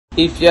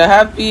If you're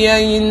happy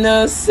and you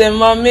know, say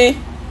mommy.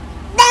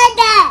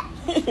 Dada.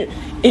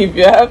 If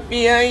you're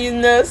happy and you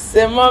know,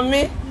 say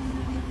mommy.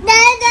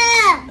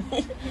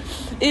 Dada.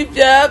 If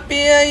you're happy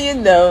and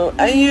you know,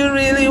 and you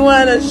really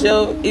wanna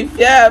show. If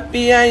you're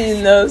happy and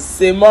you know,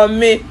 say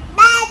mommy.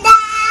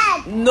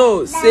 Dada.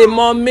 No, say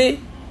mommy.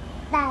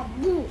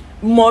 Daddy.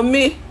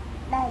 Mommy.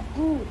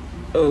 Daddy.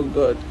 Oh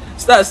God.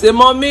 Start, say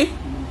mommy.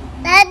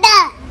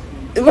 Dada.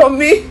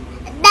 Mommy.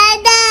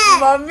 Dada.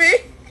 Mommy.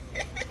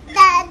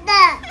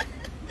 Dada.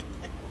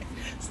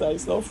 Start,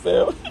 it's not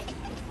fair.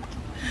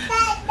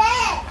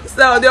 Dada.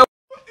 Start, there.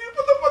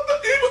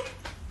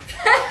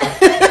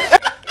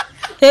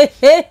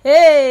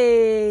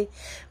 Hey,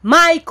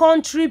 my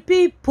country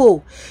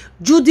people,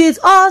 Judith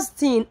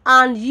Austin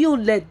and you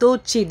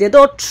Edochie, they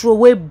don't throw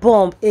away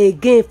bomb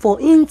again for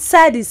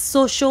inside the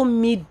social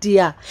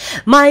media.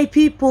 My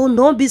people,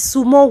 no be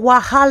sumo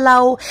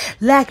wahala,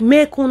 like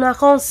make una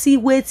can't see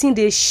waiting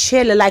the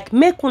shell, like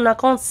make una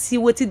can't see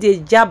waiting the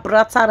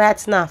jabrata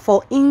right now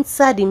for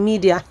inside the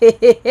media.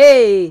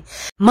 Hey,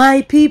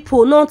 my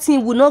people,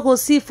 nothing we not go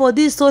see for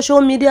this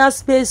social media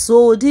space.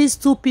 So these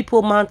two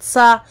people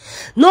matter,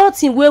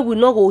 nothing where we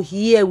not go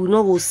hear, we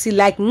not go see,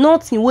 like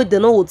nothing where they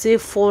not go take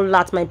fall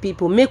at my people.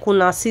 Make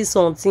una see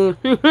something.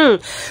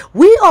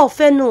 We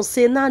often know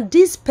say now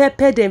this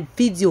pepper them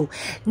video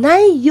now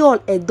y'all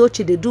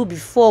Edochie they do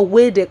before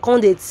where they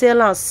come they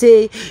tell and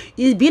say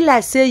it be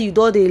like say you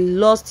don't they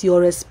lost your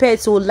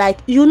respect, so like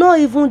you know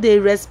even they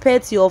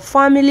respect your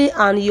family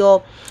and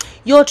your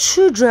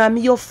children, I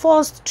mean your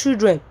first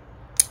children,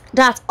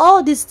 that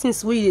all these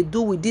things we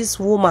do with this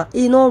woman,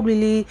 it not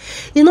really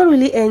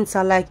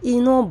enter, like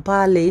it not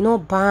ballet, it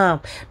not bam.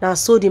 Now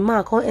so the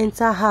man can't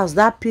enter house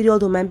that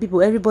period of my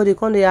people, everybody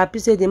come they happy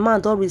say the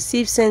man don't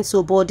receive sense.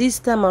 So but this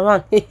time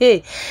around,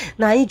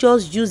 now he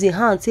just use the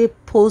hand to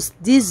post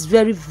this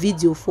very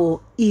video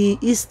for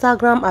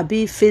Instagram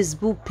abi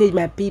Facebook page.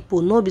 My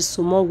people, no be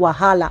sumo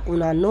wahala,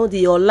 una know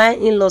the online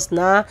in-laws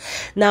now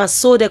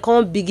so they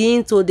can't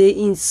begin to they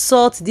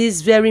insult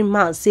this very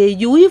man, say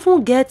you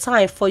even get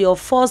time for your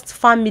first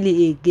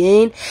family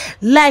again,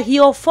 like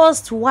your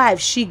first wife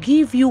she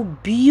give you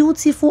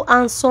beautiful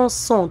handsome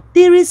son,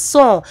 3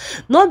 son,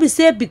 not be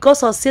say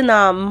because of say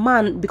na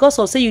man, because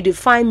of say you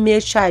define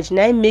male child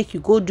now make you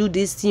go do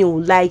this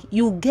thing, like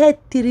you get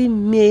 3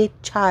 male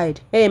child.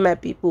 Hey my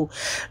people,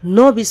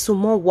 no be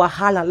sumo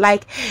wahala.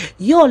 Like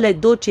your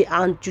Edochie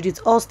and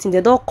Judith Austin, they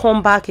don't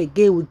come back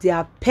again with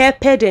their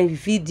peppered and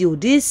video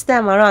this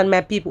time around. My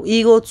people,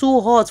 it go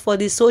too hot for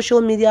the social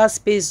media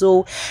space.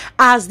 So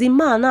as the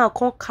man now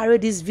can't carry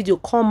this video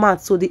come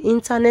out to the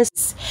internet,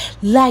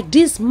 like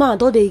this man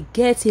don't they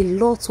get a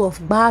lot of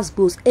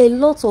basbos, a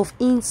lot of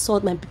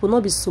insult. My people,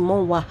 not be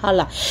sumo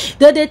wahala.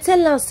 They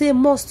tell and say,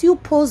 must you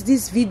post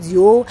this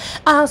video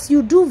as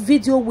you do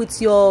video with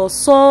your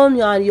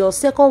son and your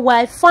second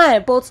wife?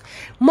 Fine, but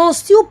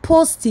must you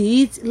post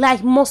it?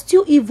 Like must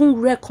you even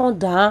record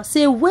that?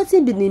 Say what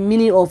be the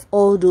meaning of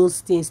all those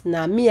things?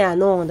 Now me I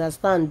don't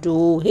understand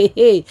though.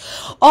 Hey,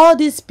 all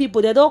these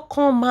people they don't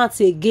come out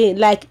again,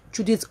 like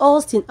Judith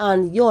Austin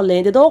and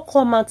Yole, they don't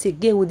come out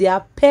again with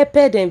their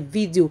peppered and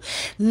video.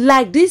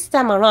 Like this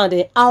time around,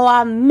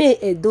 our May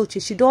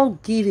Edochie, she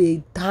don't give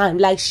a damn.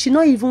 Like she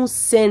not even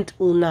send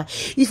una.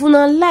 If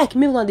una like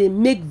me when they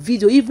make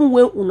video, even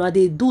when una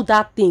they do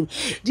that thing,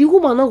 the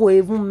woman not go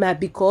even mad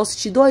because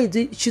she don't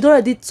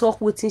already talk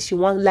with things she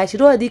want. Like she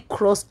don't already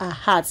cross her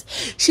heart.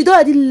 She don't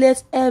already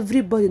let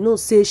everybody know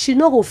say she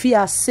not go feel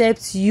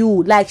accept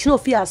you. Like she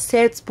not feel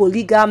accept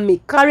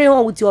polygamy. Carry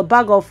on with your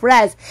bag of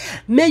rice.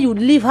 May you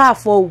leave her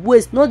for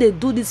waste. No they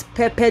do this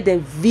peppered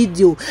and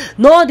video,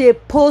 no they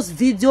post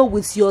video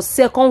with your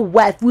second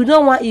wife. We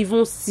don't want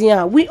even see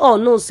her. We all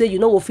know say you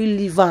know we feel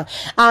leave her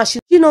and she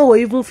know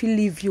we even feel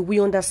leave you, we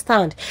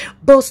understand,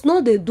 but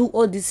no they do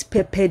all this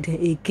peppered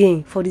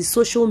again for the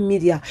social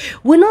media.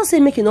 We not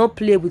say make you not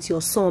play with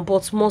your son,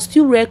 but must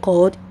you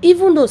record?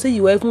 Even though say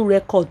you even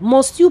record,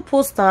 must you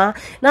post her?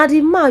 Now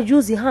the man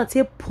use the hand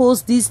to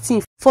post this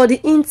thing for the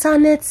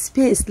internet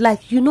space.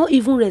 Like you not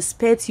even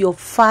respect your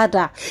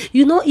father,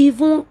 you not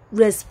even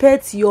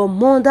respect your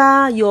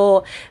mother,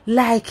 your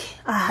like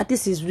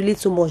this is really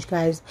too much,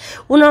 guys.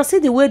 When I see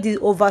the way the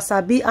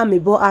oversabi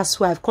amiable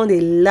housewife come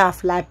they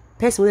laugh like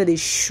person where they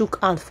shook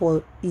hand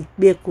for it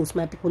because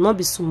my people, not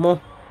be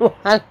sumo.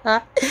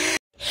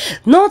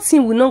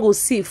 Nothing we not go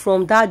see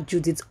from that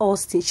Judith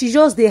Austin. She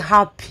just they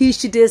happy,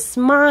 she they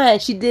smile,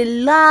 she they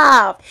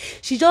laugh,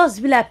 she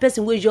just be like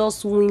person where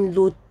just win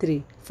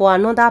lottery for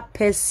another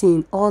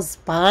person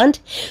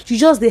husband. She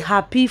just they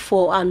happy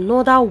for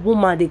another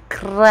woman, they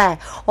cry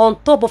on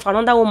top of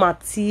another woman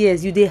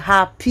tears. You they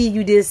happy,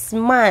 you they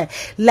smile,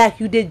 like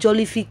you they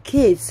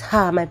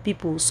jollificate. My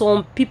people,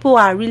 some people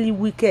are really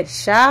wicked,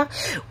 sha.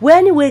 Well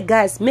anyway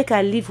guys, make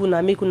I leave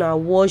una, make una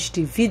watch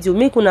the video,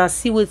 make una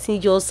see what thing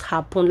just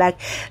happen. Like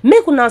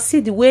make una see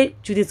the way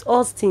Judith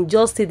Austin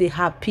just say they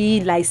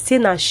happy, like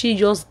saying that she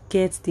just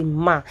get the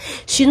man.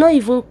 She not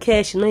even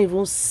care, she not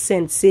even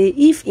send. Say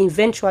if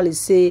eventually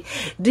say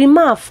the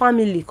man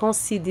family can't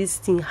see this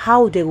thing,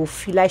 how they will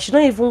feel. Like she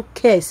don't even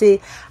care.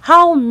 Say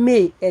how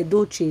may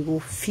Edochie will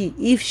feel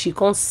if she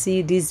can't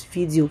see this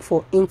video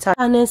for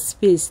internet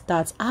space.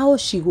 That how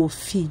she will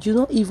feel. You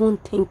don't even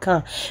think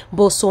her.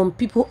 But some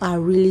people are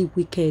really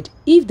wicked.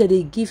 If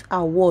they give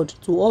award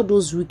to all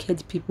those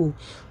wicked people,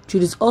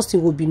 Judith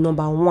Austin will be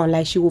 #1.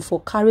 Like she will for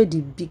carry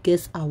the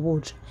biggest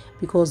award.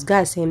 Because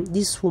guys,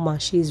 this woman,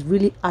 she is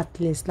really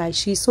heartless. Like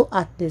she's so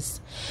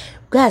heartless.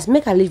 Guys,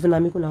 make a leave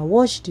and make una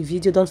watch the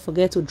video. Don't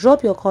forget to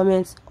drop your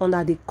comments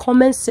under the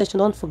comment section.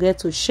 Don't forget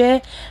to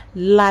share,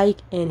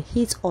 like, and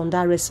hit on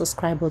that red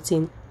subscribe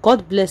button.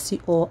 God bless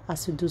you all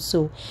as you do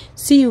so.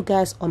 See you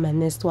guys on my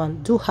next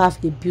one. Do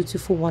have a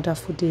beautiful,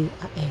 wonderful day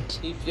ahead.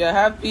 If you're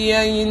happy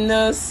and you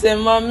know, say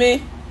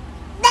mommy.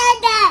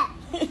 Dada.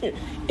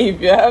 If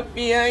you're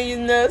happy and you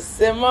know,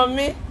 say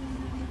mommy.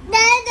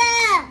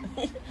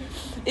 Dada.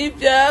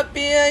 If you're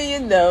happy and you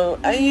know,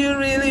 and you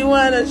really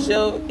wanna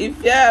show.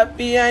 If you're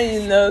happy and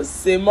you know,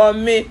 say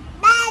mommy.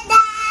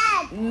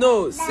 Dada.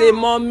 No, say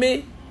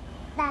mommy.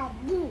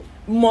 Daddy.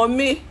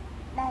 Mommy.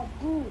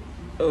 Daddy.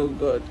 Oh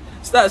God.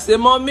 Start, say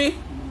mommy.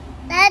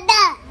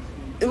 Dada.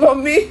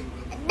 Mommy.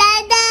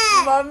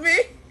 Dada. Mommy.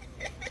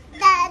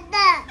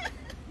 Dada.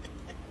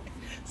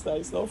 Start,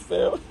 it's not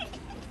fair.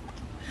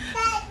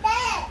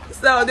 Dada.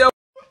 Start, there.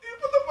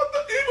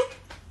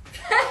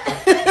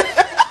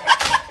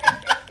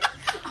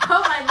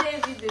 Oh my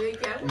David, we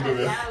can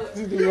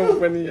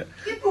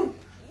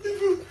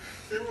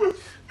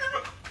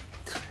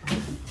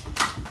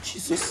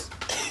Jesus.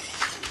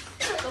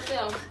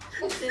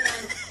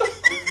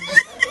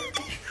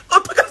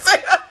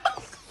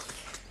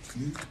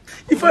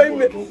 If I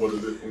may,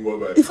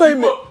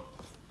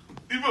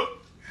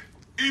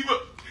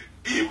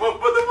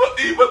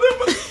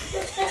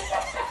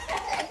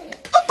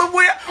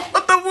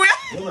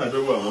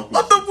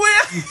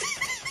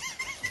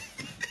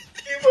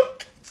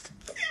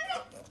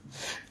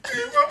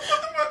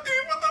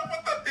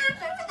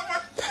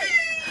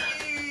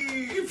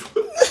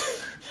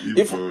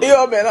 if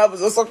your man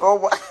has a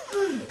sucker,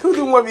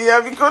 couldn't want me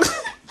having good.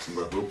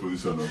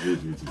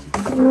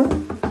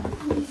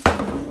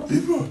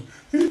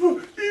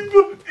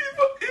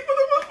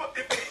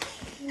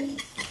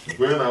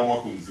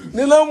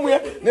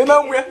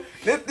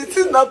 This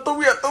is not the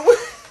way.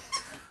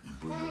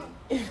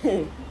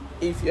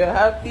 If you're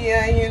happy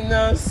and you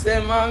know, say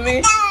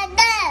mommy.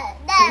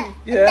 Dada.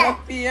 You're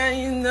happy and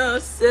you know,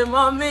 say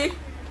mommy.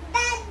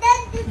 Dada.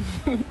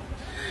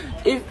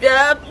 If you're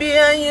happy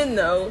and you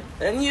know,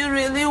 and you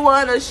really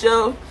wanna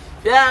show.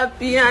 If you're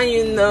happy and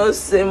you know,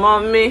 say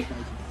mommy.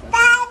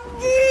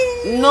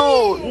 Daddy.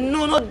 No.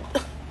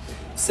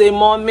 Say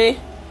mommy.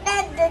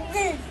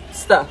 Daddy.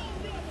 Stop.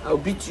 I'll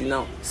beat you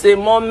now. Say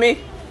mommy.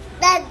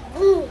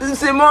 Daddy.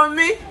 Say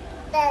mommy.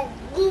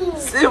 Daddy.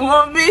 Say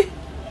mommy.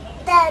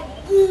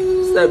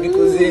 Daddy. Stop,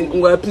 because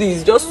then, well,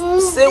 please just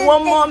say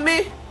one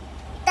mommy.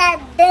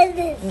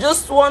 Daddy.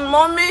 Just one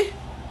mommy.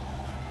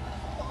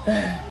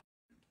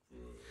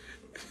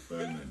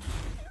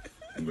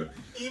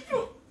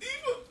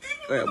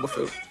 Ouais, bon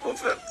fait.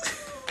 Attends.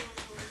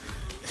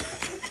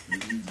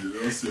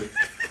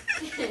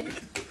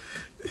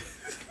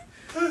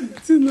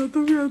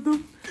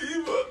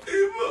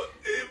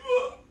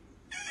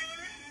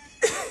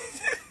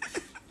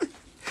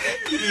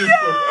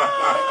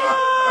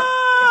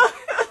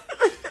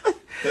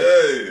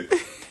 Hey.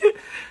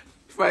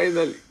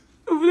 Finally.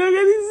 Vous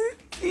l'organisez.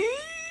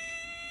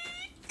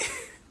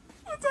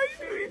 What are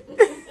you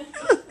doing?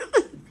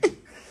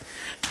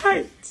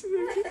 Hi.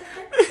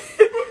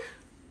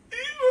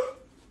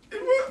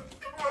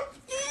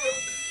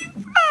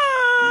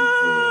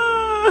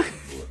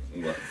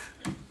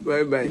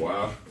 Bye.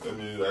 Wow, let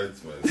me write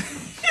my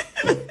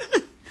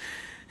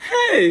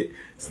Hey,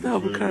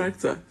 stop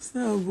character.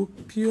 Stop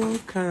pure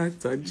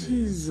character.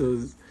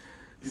 Jesus.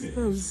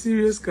 Stop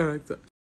serious character.